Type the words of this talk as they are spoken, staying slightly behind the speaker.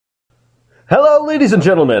Hello, ladies and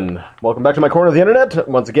gentlemen. Welcome back to my corner of the internet.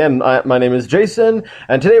 Once again, my name is Jason,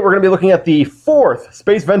 and today we're going to be looking at the fourth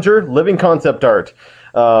SpaceVenture Living Concept Art.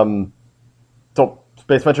 So,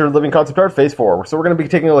 SpaceVenture Living Concept Art Phase 4. So we're going to be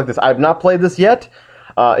taking a look at this. I've not played this yet.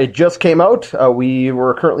 It just came out. We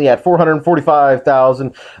were currently at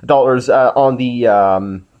 $445,000 on the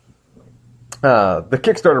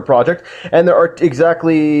Kickstarter project, and there are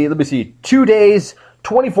exactly, 2 days,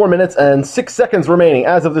 24 minutes, and 6 seconds remaining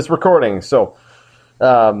as of this recording. So,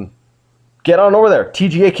 get on over there,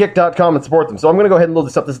 tgakick.com, and support them. So I'm going to go ahead and load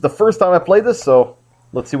this up. This is the first time I played this, so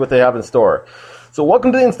let's see what they have in store. So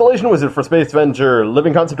welcome to the installation wizard for SpaceVenture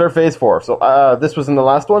Living Concept Art Phase 4. So this was in the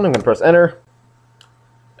last one. I'm going to press enter,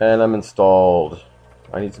 and I'm installed.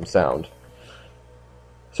 I need some sound.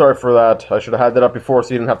 Sorry for that. I should have had that up before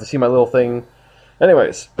so you didn't have to see my little thing.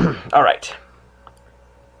 Anyways, all right.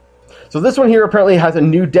 So this one here apparently has a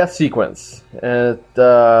new death sequence, and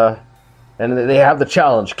they have the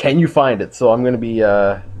challenge, can you find it? So I'm going to be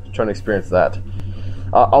trying to experience that.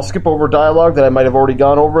 I'll skip over dialogue that I might have already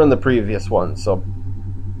gone over in the previous one. So,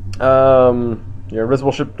 your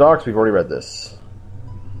invisible ship docks, we've already read this.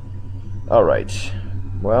 Alright,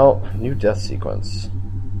 well, new death sequence.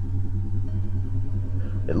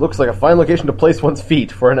 It looks like a fine location to place one's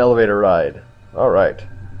feet for an elevator ride. Alright.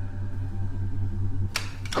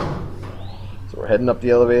 So we're heading up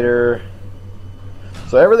the elevator.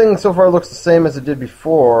 So everything so far looks the same as it did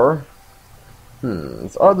before.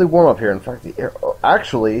 It's oddly warm up here. In fact, the air... Oh,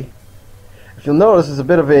 actually, if you'll notice, there's a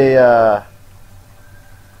bit of a...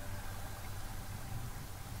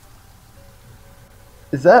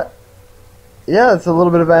 Is that... Yeah, it's a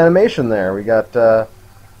little bit of animation there. We got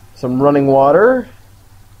some running water,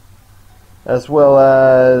 as well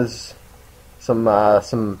as some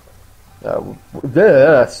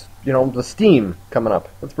you know, the steam coming up.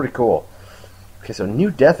 That's pretty cool. Okay, so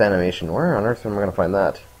new death animation. Where on earth am I going to find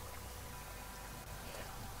that?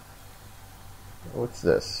 What's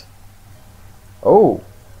this? Oh.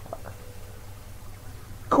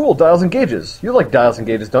 Cool, dials and gauges. You like dials and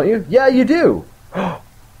gauges, don't you? Yeah, you do.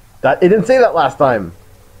 It didn't say that last time.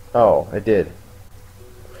 Oh, it did.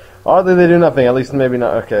 Oddly, they do nothing. At least maybe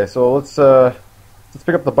not. Okay, so let's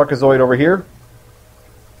pick up the Buckazoid over here.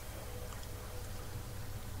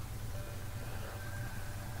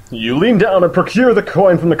 You lean down and procure the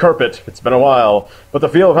coin from the carpet. It's been a while, but the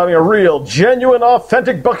feel of having a real, genuine,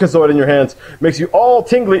 authentic Buckazoid in your hands makes you all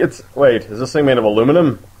tingly. Wait, is this thing made of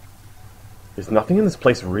aluminum? Is nothing in this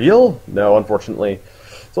place real? No, unfortunately.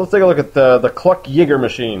 So let's take a look at the Cluck Jaeger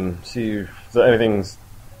machine. See if anything's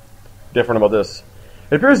different about this.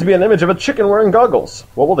 It appears to be an image of a chicken wearing goggles.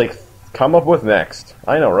 What will they come up with next?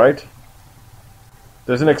 I know, right?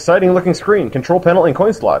 There's an exciting looking screen, control panel, and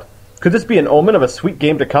coin slot. Could this be an omen of a sweet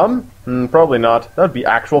game to come? Probably not. That would be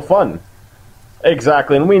actual fun.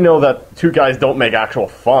 Exactly, and we know that two guys don't make actual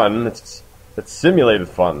fun. It's simulated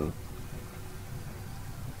fun.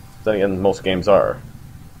 Then again, most games are.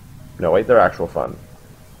 No, wait, they're actual fun.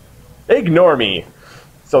 Ignore me!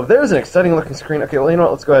 So there's an exciting looking screen. Okay, well, you know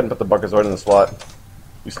what? Let's go ahead and put the Buckazoid in the slot.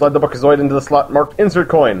 You slide the Buckazoid into the slot marked Insert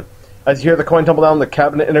Coin. As you hear the coin tumble down, the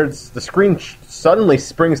cabinet enters. The screen suddenly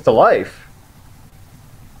springs to life.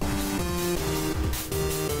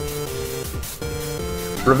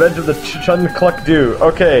 Revenge of the Chun Cluck Do.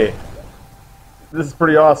 Okay. This is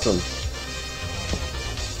pretty awesome.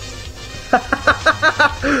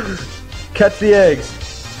 Catch the eggs.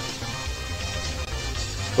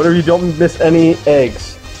 Whatever, you don't miss any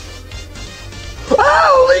eggs.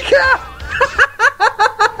 Holy cow!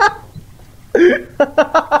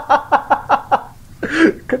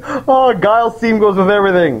 Oh, Guile's theme goes with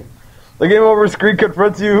everything. The game over screen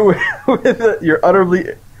confronts you with your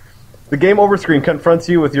utterly... The game over screen confronts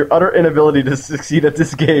you with your utter inability to succeed at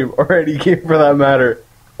this game, or any game for that matter.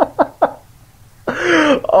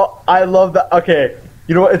 Oh, I love that. Okay,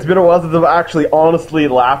 you know what? It's been a while since I've actually honestly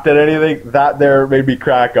laughed at anything. That there made me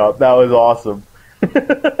crack up. That was awesome.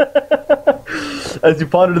 As you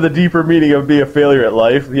ponder the deeper meaning of being a failure at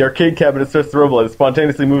life, the arcade cabinet starts to rumble and it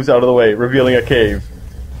spontaneously moves out of the way, revealing a cave.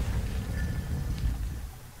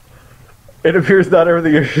 It appears not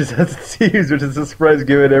everything is as it seems, which is a surprise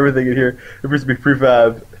given everything in here appears to be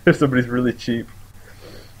prefab. If somebody's really cheap.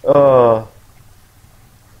 You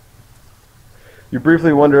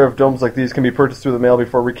briefly wonder if domes like these can be purchased through the mail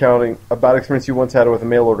before recounting a bad experience you once had with a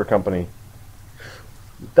mail order company.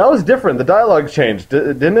 That was different. The dialogue changed,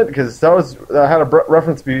 didn't it? Because that had a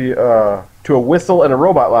reference to a whistle and a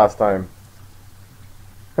robot last time.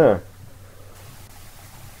 Huh.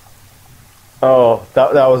 Oh,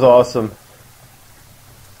 that was awesome.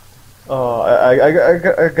 Oh, I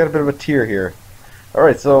got a bit of a tear here.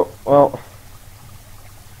 Alright, so, well,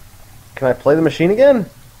 Can I play the machine again?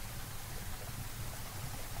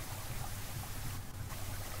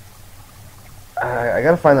 I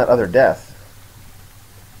gotta find that other death.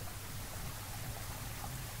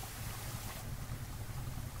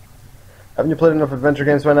 Haven't you played enough adventure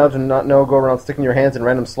games by now to not know go around sticking your hands in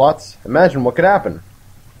random slots? Imagine what could happen.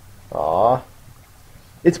 Aww.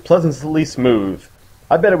 It's pleasantly smooth.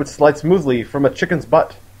 I bet it would slide smoothly from a chicken's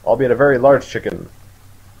butt, albeit a very large chicken.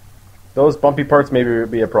 Those bumpy parts maybe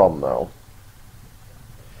would be a problem, though.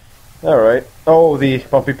 Alright. Oh, the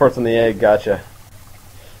bumpy parts on the egg, gotcha.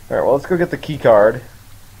 Alright, well, let's go get the key card.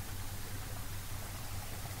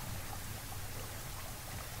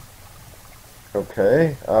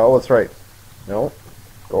 Okay. Oh, that's right. No.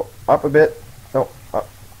 Go up a bit. No, up.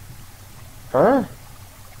 Huh?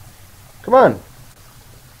 Come on.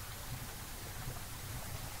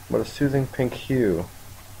 What a soothing pink hue.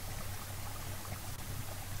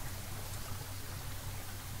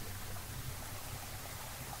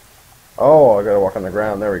 Oh, I gotta walk on the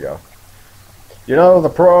ground. There we go. You know, the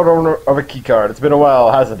proud owner of a keycard. It's been a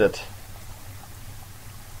while, hasn't it?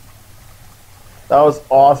 That was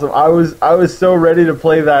awesome. I was so ready to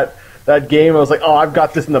play that game. I was like, oh, I've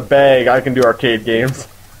got this in the bag. I can do arcade games.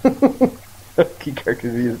 Keycard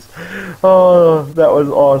confused. Oh, that was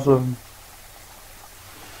awesome.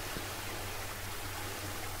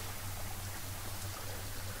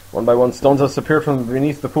 One by one, stones have appeared from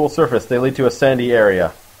beneath the pool surface. They lead to a sandy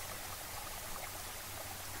area.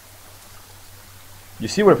 You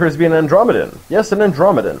see what appears to be an Andromedan. Yes, an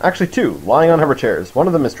Andromedan. Actually, two, lying on hover chairs. One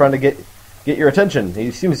of them is trying to get your attention. He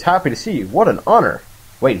seems happy to see you. What an honor.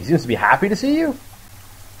 Wait, he seems to be happy to see you?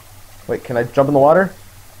 Wait, can I jump in the water?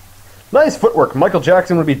 Nice footwork. Michael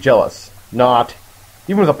Jackson would be jealous. Not.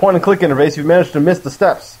 Even with a point-and-click interface, you've managed to miss the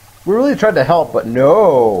steps. We really tried to help, but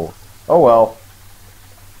no. Oh well.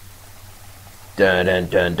 Dun dun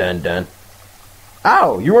dun dun dun.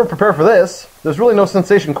 Ow! You weren't prepared for this. There's really no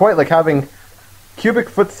sensation quite like having cubic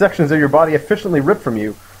foot sections of your body efficiently ripped from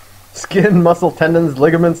you. Skin, muscle, tendons,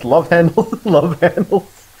 ligaments, love handles,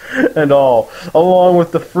 and all, along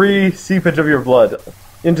with the free seepage of your blood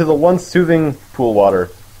into the once soothing pool water.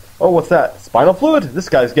 Oh, what's that? Spinal fluid? This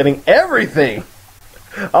guy's getting everything!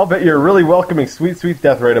 I'll bet you're really welcoming sweet, sweet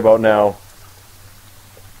death right about now.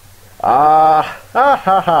 Ha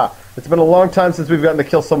ha. It's been a long time since we've gotten to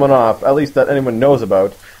kill someone off, at least that anyone knows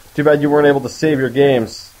about. Too bad you weren't able to save your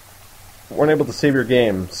games.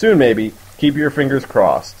 Soon, maybe. Keep your fingers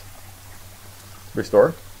crossed.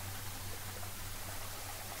 Restore.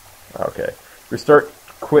 Okay. Restart,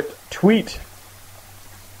 quit, tweet.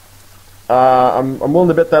 I'm willing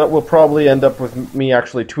to bet that it will probably end up with me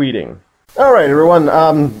actually tweeting. Alright, everyone.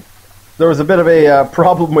 There was a bit of a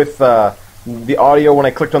problem with the audio when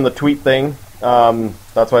I clicked on the tweet thing.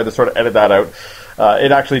 That's why I just sort of edit that out.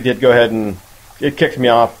 It actually did go ahead and it kicked me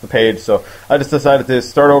off the page, so I just decided to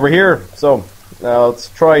start over here. So let's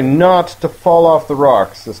try not to fall off the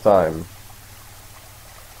rocks this time.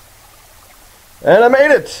 And I made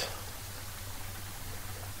it!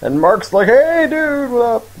 And Mark's like, hey dude, what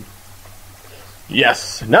up?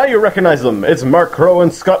 Yes, now you recognize them. It's Mark Crow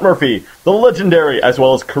and Scott Murphy, the legendary, as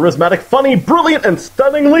well as charismatic, funny, brilliant, and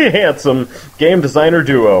stunningly handsome game designer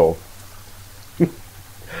duo.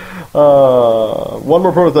 One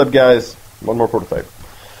more prototype, guys. One more prototype.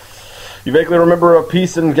 You vaguely remember a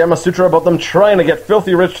piece in Gamma Sutra about them trying to get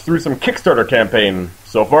filthy rich through some Kickstarter campaign.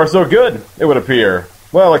 So far, so good, it would appear.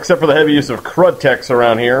 Well, except for the heavy use of crud text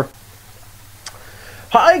around here.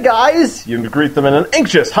 Hi, guys! You greet them in an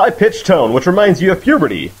anxious, high-pitched tone, which reminds you of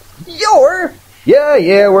puberty. You're...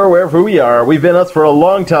 Yeah, we're aware of who we are. We've been us for a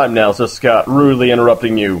long time now, says Scott, rudely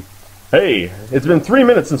interrupting you. Hey, it's been 3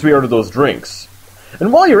 minutes since we ordered those drinks.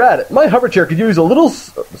 And while you're at it, my hover chair could use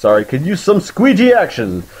could use some squeegee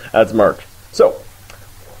action, adds Mark. So,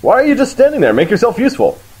 why are you just standing there? Make yourself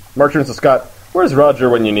useful. Mark turns to Scott. Where's Roger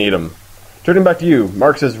when you need him? Turning back to you,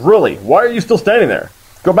 Mark says, really, why are you still standing there?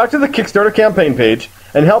 Go back to the Kickstarter campaign page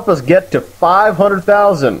and help us get to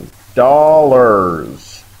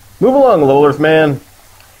 $500,000. Move along, Little Earth Man.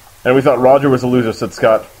 And we thought Roger was a loser, said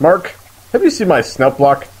Scott. Mark, have you seen my snout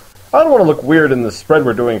block? I don't want to look weird in the spread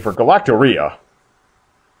we're doing for Galactoria.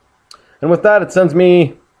 And with that, it sends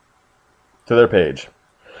me to their page.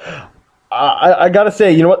 I gotta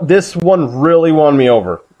say, you know what? This one really won me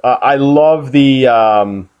over. I love the...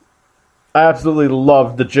 I absolutely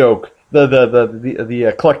love the joke.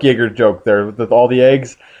 The Kluckjäger joke there with all the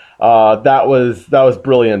eggs. That was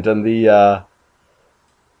brilliant. And the...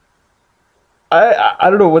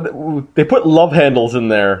 I don't know, they put love handles in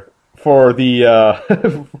there for the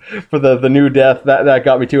for the new death. That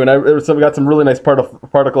got me too, and we got some really nice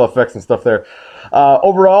particle effects and stuff there.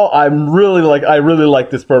 Overall, I really like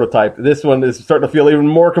this prototype. This one is starting to feel even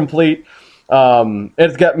more complete.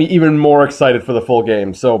 It's got me even more excited for the full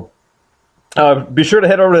game. So be sure to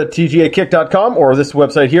head over to tgakick.com or this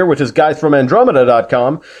website here, which is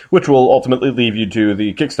guysfromandromeda.com, which will ultimately lead you to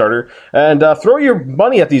the Kickstarter, and throw your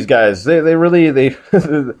money at these guys. They really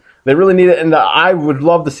they really need it, and I would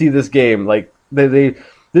love to see this game. Like remember,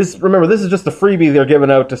 this is just a freebie they're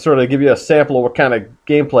giving out to sort of give you a sample of what kind of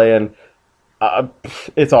gameplay, and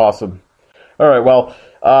it's awesome. All right, well,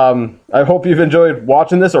 I hope you've enjoyed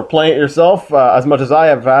watching this or playing it yourself as much as I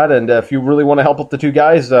have had. And if you really want to help out the two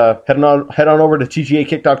guys, head on over to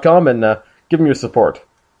tgakick.com and give them your support.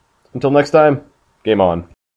 Until next time, game on.